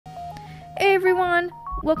Hey everyone!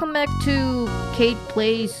 Welcome back to Kate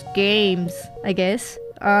Plays Games, I guess.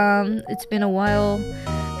 It's been a while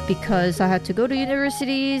because I had to go to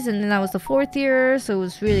universities and then I was the fourth year, so it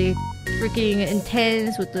was really freaking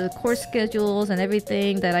intense with the course schedules and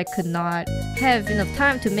everything that I could not have enough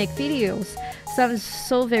time to make videos. So I'm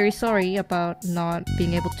so very sorry about not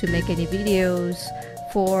being able to make any videos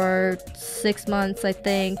for 6 months, I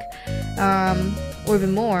think, or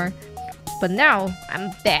even more. But now I'm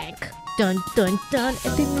back. Dun dun dun,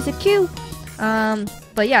 epic music cue.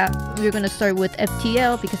 But yeah, we're gonna start with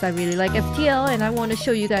FTL because I really like FTL and I want to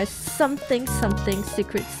show you guys something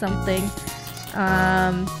secret something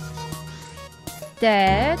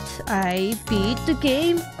that I beat the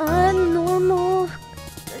game on normal.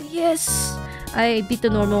 Yes, I beat the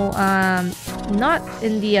normal, not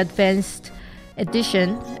in the advanced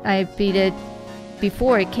edition. I beat it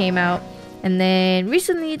before it came out, and then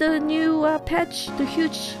recently the new patch, the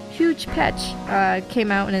huge patch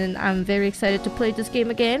came out, and I'm very excited to play this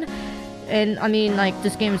game again. And I mean, like,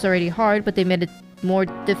 this game is already hard, but they made it more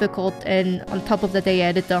difficult, and on top of that they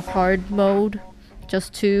added the hard mode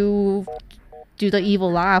just to do the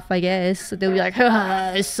evil laugh, I guess. So they'll be like,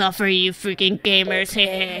 suffer you freaking gamers.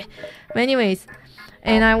 But anyways,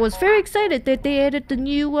 and I was very excited that they added the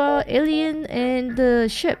new alien and the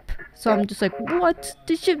ship. So I'm just like, what?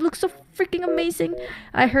 This ship looks so freaking amazing.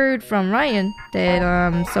 I heard from Ryan that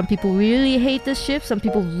some people really hate this ship, some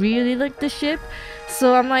people really like this ship.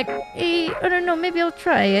 So I'm like, hey, I don't know, maybe I'll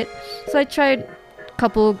try it. So I tried a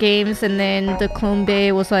couple of games, and then the clone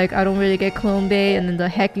bay was like, I don't really get clone bay, and then the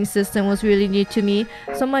hacking system was really new to me.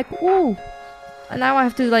 So I'm like, whoa, and now I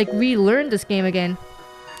have to like relearn this game again.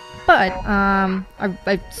 But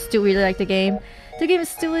I still really like the game. The game is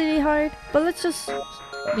still really hard, but let's just,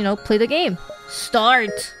 you know, play the game.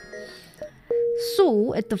 Start!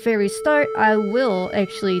 So, at the very start, I will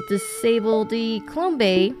actually disable the clone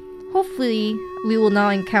bay. Hopefully, we will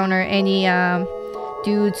not encounter any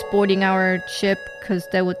dudes boarding our ship, because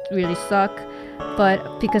that would really suck.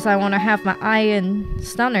 But because I want to have my iron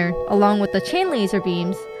stunner along with the chain laser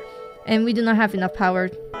beams, and we do not have enough power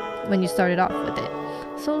when you started off with it.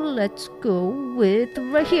 So let's go with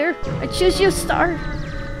right here. I choose you, star.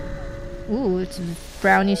 Ooh, it's a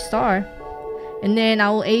brownie star. And then I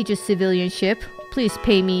will age a civilian ship. Please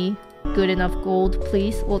pay me good enough gold,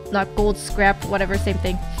 please. Well, not gold, scrap, whatever, same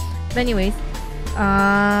thing. But anyways,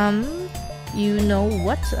 you know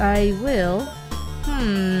what? I will.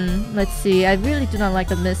 Let's see. I really do not like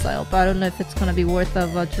the missile, but I don't know if it's gonna be worth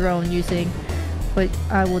of a drone using. But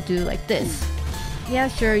I will do like this. Yeah,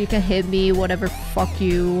 sure, you can hit me, whatever, fuck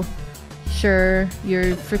you. Sure,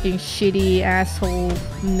 you're freaking shitty asshole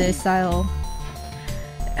missile.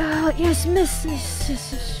 Yes, miss.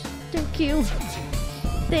 Thank you.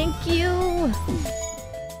 Thank you.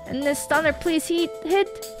 And the stunner, please hit.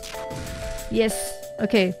 Yes,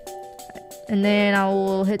 okay. And then I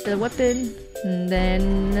will hit the weapon. And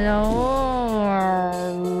then,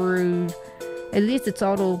 no, rude. At least it's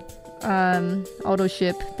auto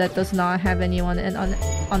ship that does not have anyone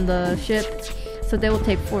on the ship, so they will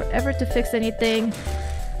take forever to fix anything.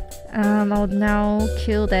 I'll now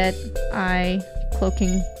kill that eye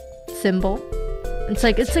cloaking symbol. It's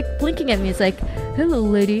like blinking at me. It's like, hello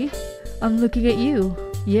lady, I'm looking at you.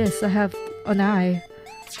 Yes, I have an eye.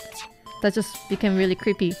 That just became really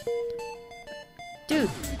creepy. Dude,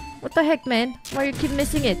 what the heck, man? Why you keep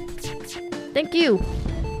missing it? Thank you.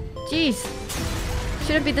 Jeez.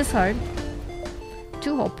 Shouldn't be this hard.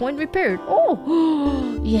 2 hull point repaired.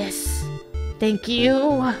 Oh! Yes! Thank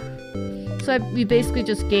you! So we basically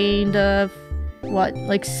just gained, what?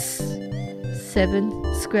 Like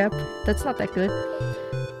 7 scrap? That's not that good.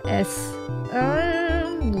 S.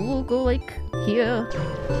 We'll go like here.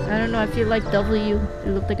 I don't know, I feel like W. It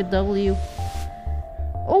looked like a W.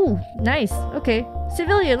 Oh! Nice! Okay.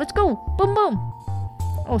 Civilian, let's go! Boom boom!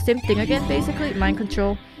 Oh, same thing again, basically. Mind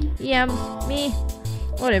control. Yeah, me.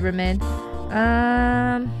 Whatever, man.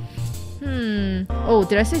 Oh,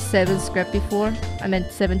 did I say 7 scrap before? I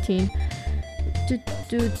meant 17.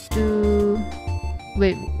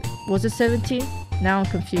 Wait, was it 17? Now I'm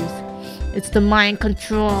confused. It's the mind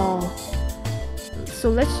control. So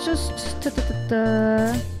let's just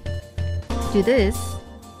do this.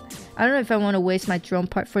 I don't know if I want to waste my drone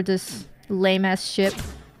part for this lame ass ship.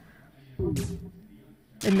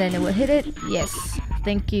 And then it will hit it. Yes.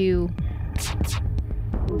 Thank you.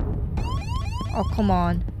 Oh, come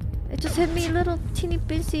on. It just hit me, little teeny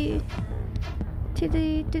busy.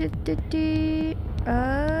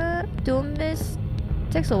 Don't miss.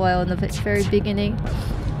 Takes a while in the very beginning,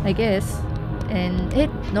 I guess. And hit.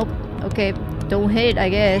 Nope. Okay. Don't hit, I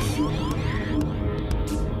guess.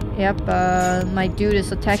 Yep, my dude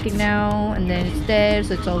is attacking now, and then it's dead,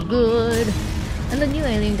 so it's all good. And the new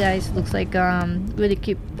alien guys looks like really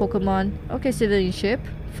cute Pokemon. Okay, civilian ship.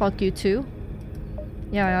 Fuck you too.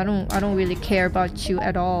 Yeah, I don't really care about you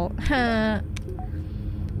at all. And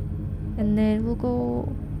then we'll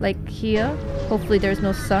go like here. Hopefully there's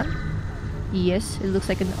no sun. Yes, it looks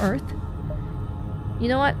like an Earth. You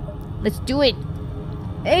know what? Let's do it.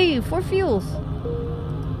 Hey, 4 fuels.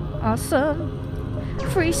 Awesome.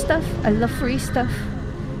 Free stuff. I love free stuff.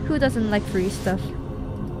 Who doesn't like free stuff?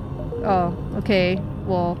 Oh, okay.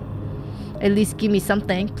 Well, at least give me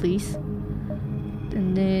something, please.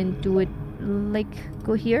 And then do it like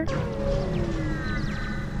go here.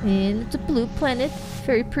 And it's a blue planet.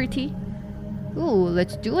 Very pretty. Ooh,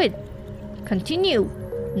 let's do it. Continue.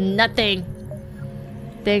 Nothing.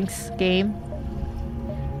 Thanks, game.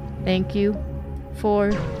 Thank you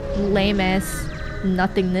for lame ass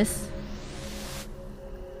nothingness.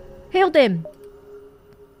 Hail them!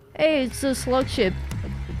 Hey, it's a slug ship.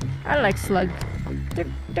 I like slug.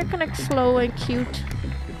 They're kind of slow and cute.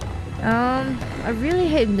 I really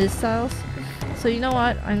hate missiles. So you know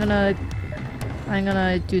what? I'm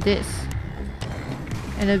gonna do this.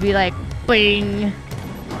 And it'll be like bing.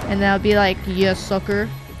 And then I'll be like, yes, sucker.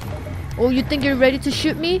 Oh, you think you're ready to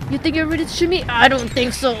shoot me? You think you're ready to shoot me? I don't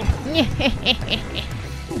think so.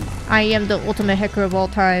 I am the ultimate hacker of all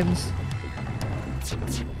times.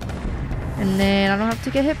 And then I don't have to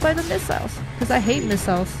get hit by the missiles. Because I hate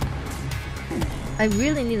missiles. I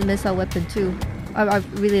really need a missile weapon too. I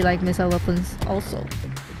really like missile weapons also.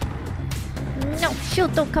 No,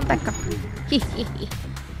 shield, don't come back up.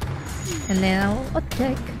 And then I'll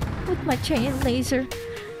attack with my chain laser.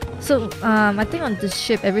 So, I think on this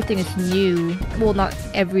ship everything is new. Well, not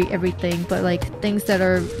everything, but like things that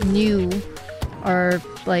are new are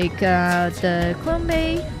like the clone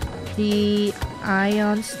bay, the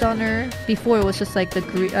ion stunner. Before it was just like the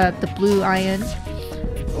blue ion.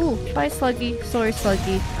 Ooh, bye Sluggy. Sorry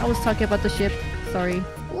Sluggy. I was talking about the ship. Sorry.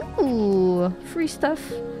 Ooh, free stuff.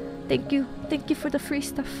 Thank you. Thank you for the free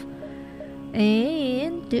stuff.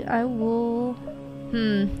 And I will...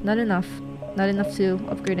 not enough. Not enough to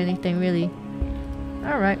upgrade anything really.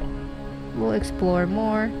 Alright. We'll explore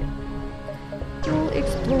more. We'll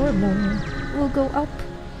explore more. We'll go up.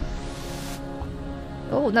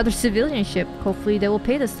 Oh, another civilian ship. Hopefully they will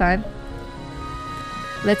pay this time.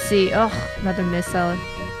 Let's see. Oh, another missile.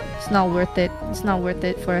 It's not worth it. It's not worth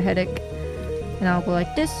it for a headache. And I'll go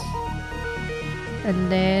like this.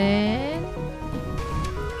 And then...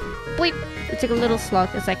 Bleep! It's like a little slug.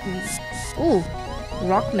 It's like... Ooh!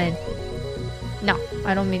 Rockman. No,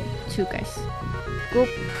 I don't mean two guys. Go.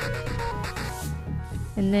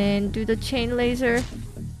 And then do the chain laser.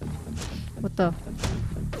 What the?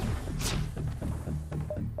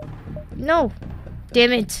 No!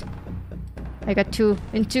 Damn it! I got two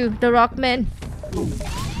into the Rockman.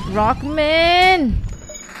 Rockman!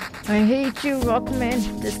 I hate you, Rockman.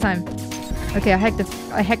 This time. Okay, I hacked it.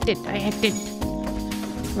 I hacked it.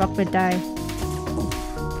 Rockman die.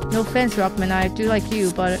 No offense, Rockman. I do like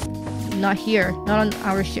you, but not here. Not on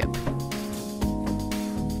our ship.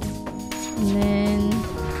 And then...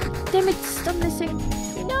 Damn it! Stop missing.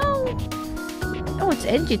 No! Oh, it's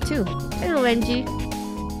Engie too. Hello, Engie.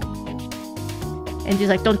 Engie's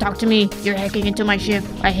like, don't talk to me. You're hacking into my ship.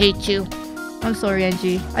 I hate you. I'm sorry,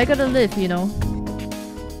 Engie. I gotta live, you know.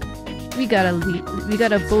 We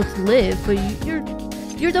gotta both live, but you're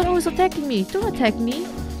the one who's attacking me. Don't attack me.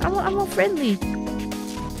 I'm all friendly.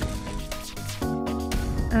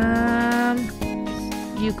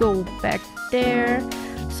 You go back there.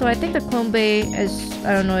 So I think the clone bay is,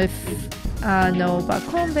 I don't know if know about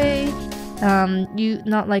clone bay. You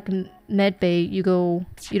not like med bay. You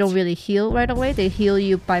don't really heal right away. They heal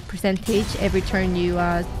you by percentage every turn you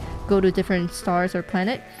go to different stars or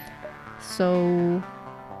planet. So,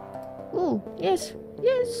 ooh, yes.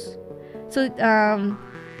 So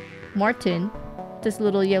Martin, this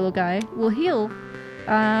little yellow guy, will heal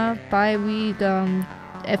by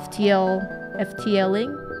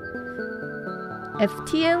FTLing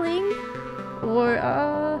or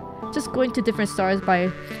just going to different stars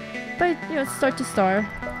by you know, star to star,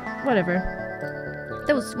 whatever.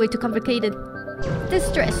 That was way too complicated.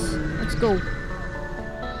 Distress. Let's go.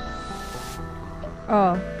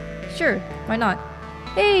 Oh, sure, why not?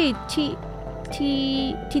 Hey,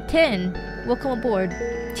 T10, welcome aboard,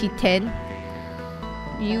 T10.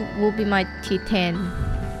 You will be my T10.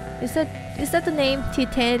 Is that the name,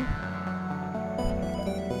 T10?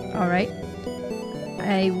 All right.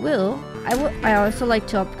 I also like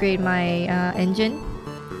to upgrade my engine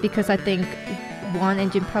because I think one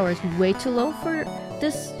engine power is way too low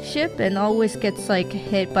this ship and always gets like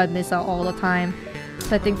hit by missile all the time.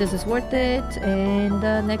 So I think this is worth it. And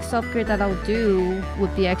the next upgrade that I'll do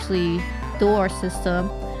would be actually door system.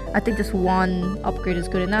 I think this one upgrade is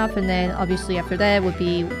good enough, and then obviously after that would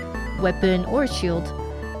be weapon or shield.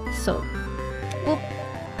 So, whoop.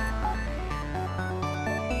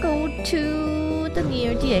 Go to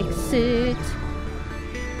near the exit.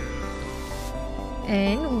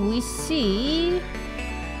 And we see...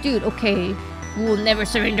 Dude, okay. We will never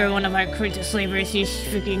surrender one of our crew to slavery. He's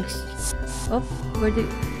freaking... Oh,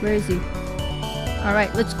 where is he?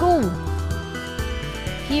 Alright, let's go!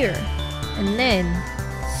 Here. And then...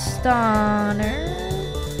 Stunner...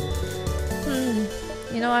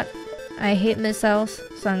 You know what? I hate missiles,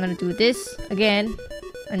 so I'm gonna do this again.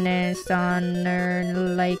 And then stunner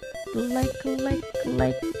like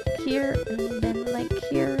here, and then like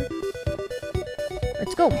here.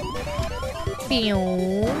 Let's go! Pew!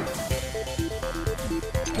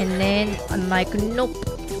 And then I'm like, nope,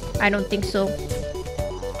 I don't think so.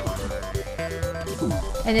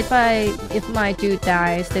 And if my dude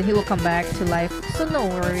dies, then he will come back to life. So no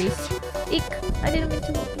worries. Eek! I didn't mean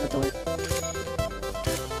to open the door.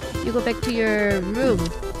 You go back to your room,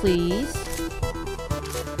 please.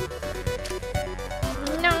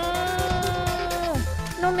 No!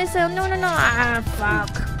 No missile! No! Ah, fuck!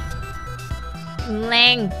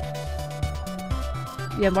 Lang!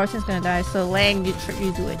 Yeah, Martian's gonna die, so Lang, you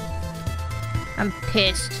do it. I'm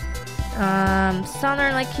pissed.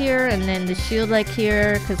 Stunner like here, and then the shield like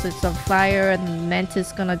here, because it's on fire, and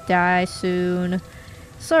Mantis gonna die soon.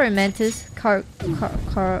 Sorry, Mantis. Car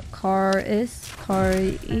is.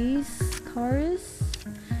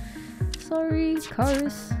 Sorry,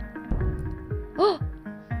 Caris. Oh!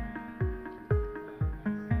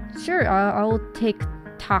 Sure, I'll take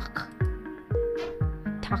Tak.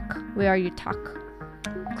 Tak, where are you, Tak?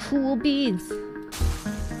 Cool beans.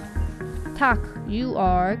 Tak, you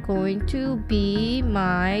are going to be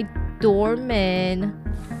my doorman.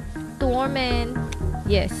 Doorman.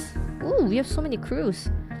 Yes. Ooh, we have so many crews.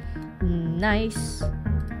 Nice.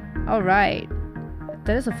 Alright.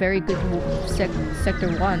 That is a very good sector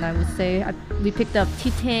 1, I would say. We picked up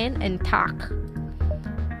T10 and Tak.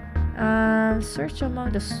 Search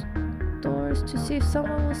among the stores to see if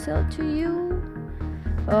someone will sell it to you.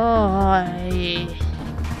 Oh, yeah.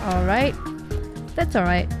 Alright. That's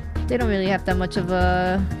alright. They don't really have that much of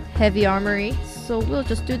a heavy armory, so we'll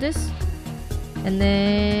just do this. And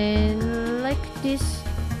then... like this.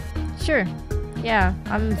 Sure. Yeah,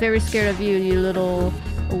 I'm very scared of you, you little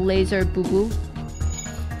laser boo-boo.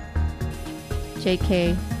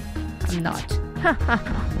 JK. I'm not.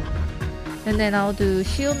 And then I'll do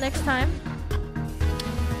shield next time.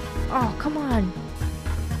 Oh, come on.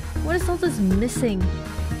 What is all this missing?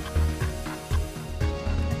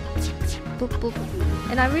 Boop, boop.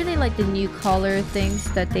 And I really like the new color things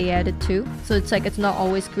that they added too. So it's like, it's not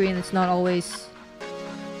always green, it's not always...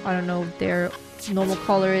 I don't know, their normal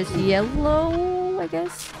color is yellow, I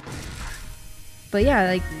guess. But yeah,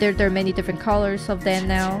 like there are many different colors of them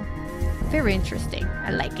now. Very interesting. I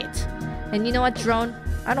like it. And you know what, drone?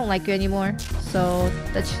 I don't like you anymore. So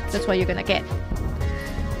that's what you're gonna get.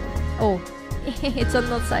 Oh, it's on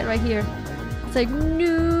the side right here. It's like,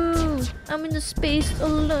 no, I'm in the space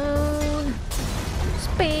alone.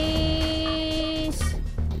 Space.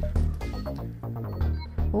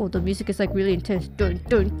 Oh, the music is like really intense. You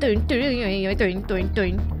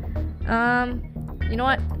know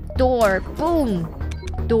what? Door. Boom.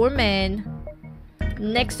 Doorman.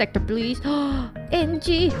 Next sector, please.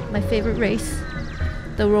 NG, my favorite race.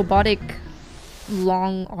 The robotic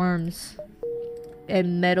long arms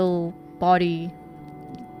and metal body.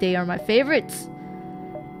 They are my favorites.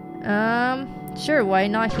 Sure, why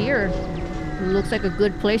not here? Looks like a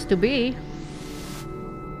good place to be.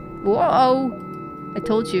 Whoa! I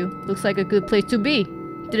told you, looks like a good place to be,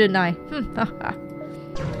 didn't I?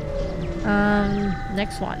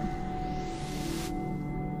 Next one.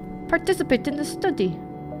 Participate in the study.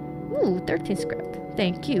 Ooh, 13 scrap.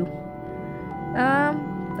 Thank you.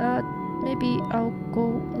 Maybe I'll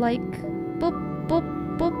go like boop, boop,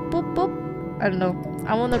 boop, boop, boop. I don't know.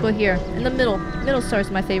 I wanna go here, in the middle. Middle star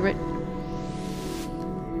is my favorite.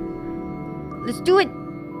 Let's do it!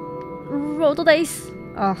 Roll the dice!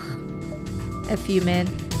 Ugh. F you, man.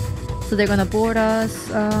 So they're gonna board us.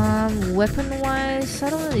 Weapon-wise, I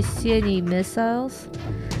don't really see any missiles.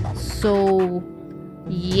 So...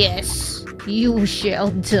 yes, you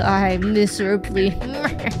shall die miserably.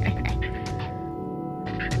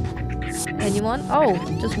 Anyone? Oh,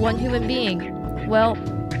 just one human being. Well,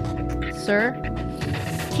 sir,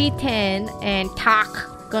 T10 and Tak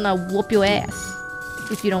gonna whoop your ass.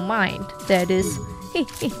 If you don't mind. That is,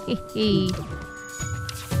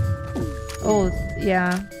 Oh,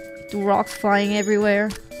 yeah. The rocks flying everywhere.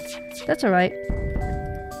 That's alright.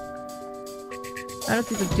 I don't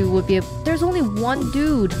think the dude would be There's only one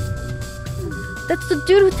dude! That's the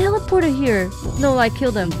dude who teleported here! No, I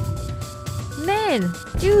killed him. Man!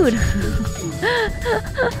 Dude!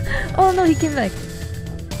 Oh no, he came back.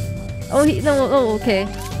 Oh, oh, okay.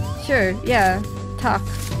 Sure, yeah. Talk.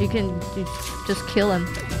 You can just kill him.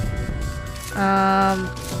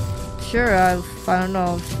 Sure, I don't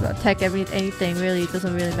know. Attack anything, really. It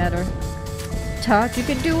doesn't really matter. Talk, you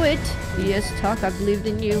can do it! Yes, Talk, I believed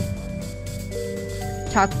in you.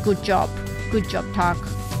 Talk, good job. Good job, Talk.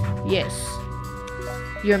 Yes.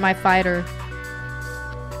 You're my fighter.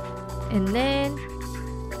 And then...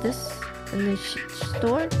 this? And then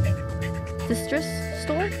store? Distress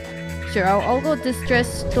store? Sure, I'll go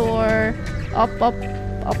distress store. Up,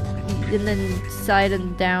 and then side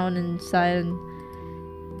and down and side and...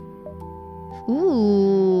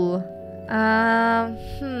 Ooh.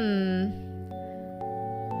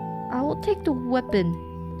 I will take the weapon.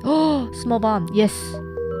 Oh, small bomb. Yes.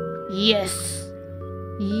 Yes.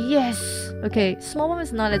 Yes. Okay, small bomb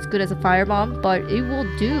is not as good as a fire bomb, but it will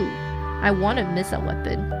do. I want to miss that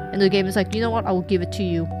weapon. And the game is like, you know what? I will give it to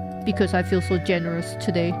you. Because I feel so generous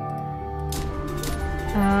today.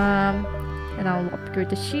 And I'll upgrade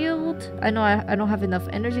the shield. I know I don't have enough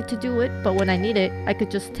energy to do it, but when I need it, I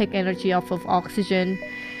could just take energy off of oxygen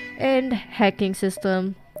and hacking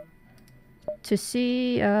system to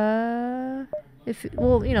see if,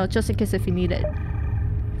 well, you know, just in case if you need it.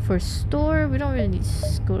 For store, we don't really need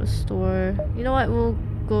to go to store. You know what? We'll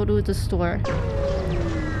go to the store.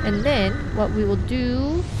 And then what we will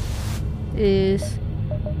do is,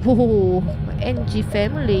 whoa, NG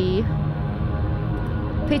family.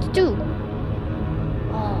 Page 2.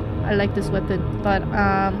 Oh, I like this weapon, but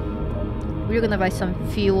we're gonna buy some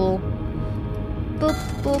fuel. Boop,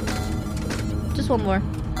 boop. Just one more.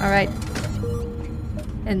 Alright.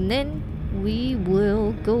 And then we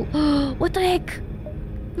will go. What the heck?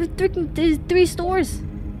 We're freaking 3 stores.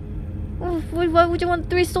 Why would you want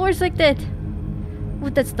 3 stores like that?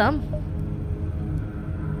 Well, that's dumb.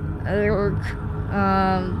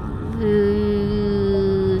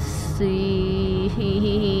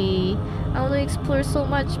 See. I want to explore so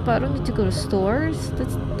much, but I don't need to go to stores.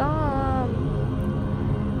 That's dumb.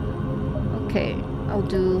 Okay, I'll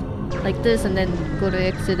do like this and then go to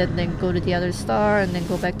exit and then go to the other star and then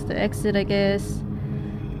go back to the exit, I guess.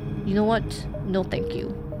 You know what? No thank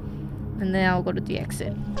you. And then I'll go to the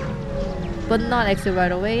exit. But not exit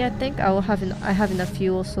right away, I think. I have enough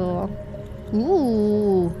fuel, so...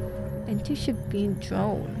 Ooh! Anti-ship beam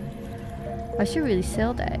drone. I should really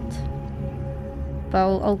sell that.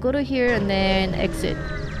 But I'll go to here and then exit.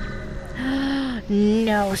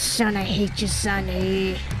 No, son, I hate you,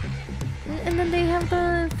 Sonny. And then they have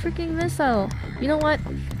the freaking missile. You know what?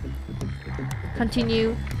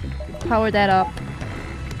 Continue. Power that up.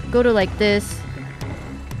 Go to like this.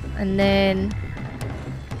 And then...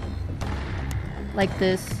 like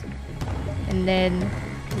this. And then...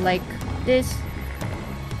 like this.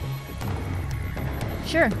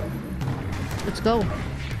 Sure. Let's go.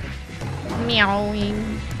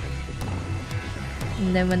 Meowing.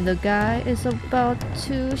 And then when the guy is about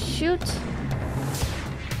to shoot,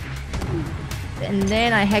 and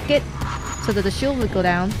then I hack it so that the shield will go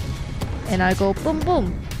down, and I go boom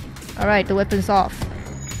boom. Alright, the weapon's off.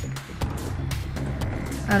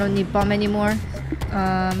 I don't need bomb anymore,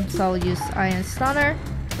 so I'll use iron stunner.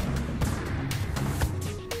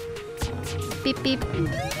 Beep beep.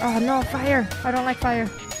 Oh no, fire! I don't like fire.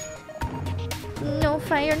 No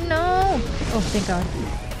fire, no! Oh, thank God.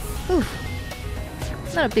 Oof.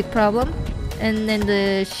 Not a big problem. And then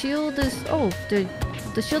the shield is... oh,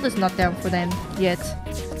 the shield is not down for them yet.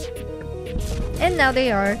 And now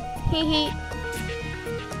they are. Hee.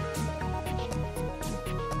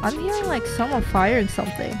 I'm hearing like someone firing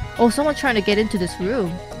something. Oh, someone trying to get into this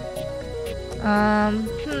room.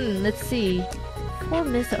 Let's see. 4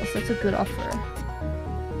 missiles, that's a good offer.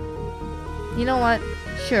 You know what?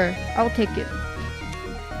 Sure, I'll take it.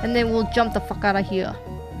 And then we'll jump the fuck out of here.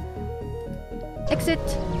 Exit!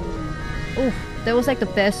 Oh, that was like the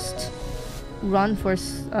best run for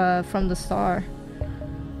from the star.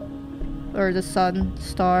 Or the sun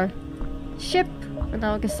star. Ship! And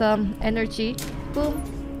now I'll get some energy. Boom!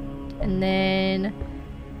 And then...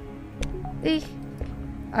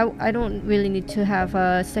 I don't really need to have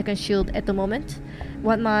a second shield at the moment.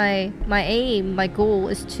 What my goal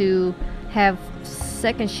is to have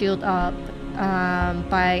second shield up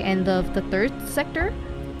by end of the 3rd sector.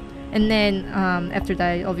 And then after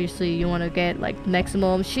that, obviously you want to get like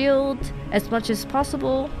maximum shield as much as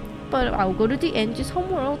possible. But I'll go to the Angie's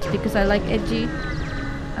homeworld because I like Angie.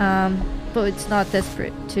 But it's not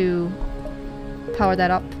desperate to power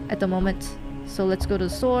that up at the moment. So let's go to the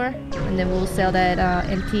store and then we'll sell that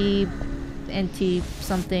anti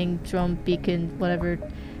something drum beacon whatever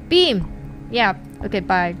beam. Yeah. Okay.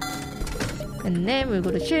 Bye. And then we'll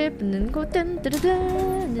go to ship and then go dun, dun, dun,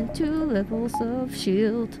 dun, and then 2 levels of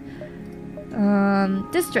shield.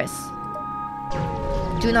 Distress.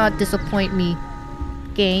 Do not disappoint me,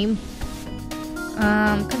 game.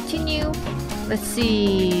 Continue. Let's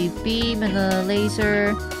see. Beam and a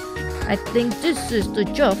laser. I think this is the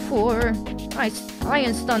job for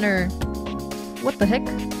Iron Stunner. What the heck?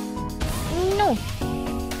 No.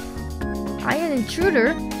 Iron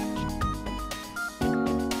Intruder?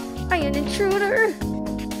 Iron Intruder!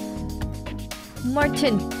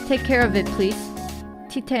 Martin, take care of it, please.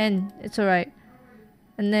 T10, it's alright.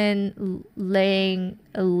 And then laying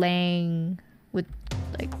with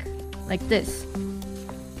like this.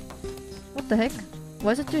 What the heck?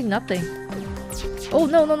 Why is it doing nothing? Oh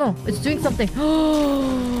no, it's doing something.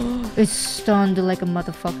 It's stunned like a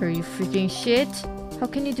motherfucker, you freaking shit. How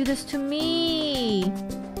can you do this to me?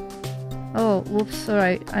 Oh, whoops,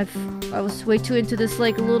 alright. I was way too into this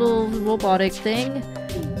like little robotic thing.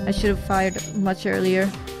 I should have fired much earlier.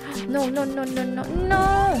 No.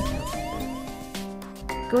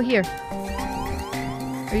 Go here.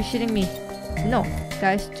 Are you shitting me? No.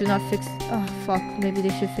 Guys, do not fix... Oh, fuck. Maybe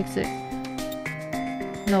they should fix it.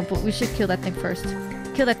 No, but we should kill that thing first.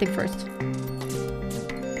 Kill that thing first.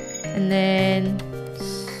 And then...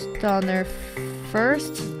 Stunner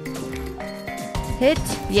first. Hit.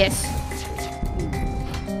 Yes.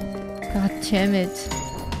 God damn it.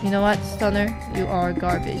 You know what, Stunner? You are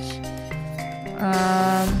garbage.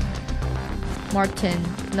 Martin.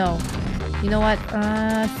 No. You know what?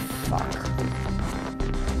 Fuck.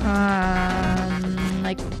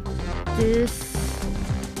 Like this.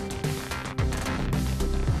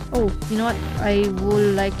 Oh, you know what? I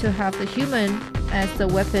would like to have the human as the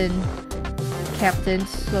weapon captain.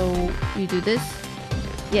 So you do this.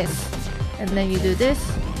 Yes. And then you do this.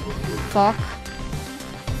 Fuck.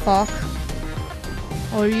 Fuck.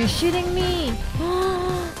 Are you shitting me?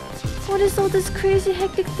 What is all this crazy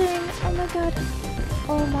hectic thing? Oh my god.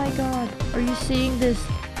 Oh my god. Are you seeing this?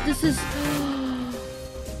 This is...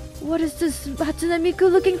 What is this Hatsune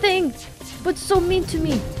Miku looking thing? But so mean to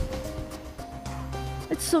me.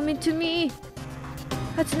 It's so mean to me.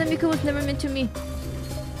 Hatsune Miku was never meant to me.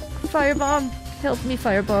 Firebomb. Help me,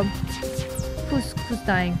 firebomb. Who's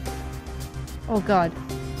dying? Oh god.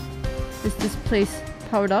 Is this place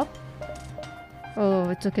powered up? Oh,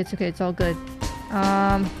 it's okay, it's all good.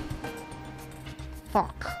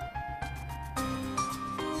 Fuck.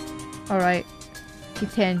 Alright.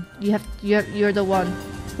 T10, you're the one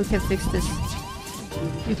who can fix this.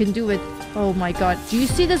 You can do it. Oh my god. Do you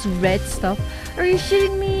see this red stuff? Are you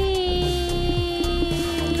shitting me?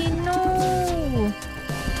 No!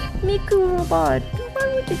 Miku robot, why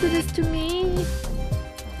would you do this to me?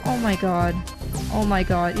 Oh my god. Oh my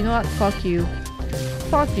god. You know what? Fuck you.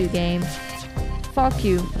 Fuck you, game. Fuck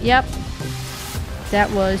you. Yep. That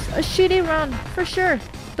was a shitty run, for sure.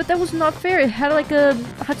 But that was not fair. It had like a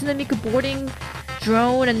Hatsune Miku boarding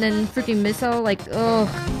drone and then freaking missile. Like, ugh.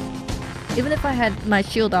 Even if I had my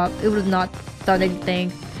shield up, it would have not done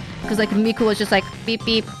anything. Because like Miku was just like, beep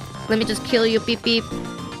beep. Let me just kill you, beep beep.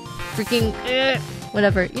 Freaking,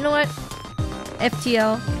 whatever. You know what?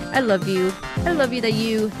 FTL, I love you. I love you that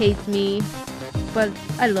you hate me. But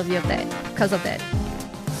I love you of that. Because of that.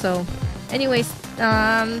 So, anyways,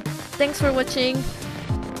 thanks for watching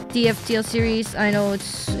the FTL series. I know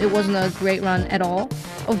it wasn't a great run at all.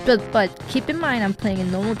 Oh, but keep in mind I'm playing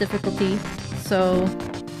in normal difficulty, so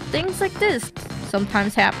things like this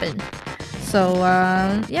sometimes happen. So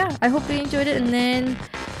yeah, I hope you enjoyed it, and then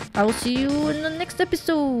I will see you in the next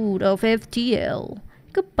episode of FTL.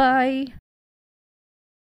 Goodbye.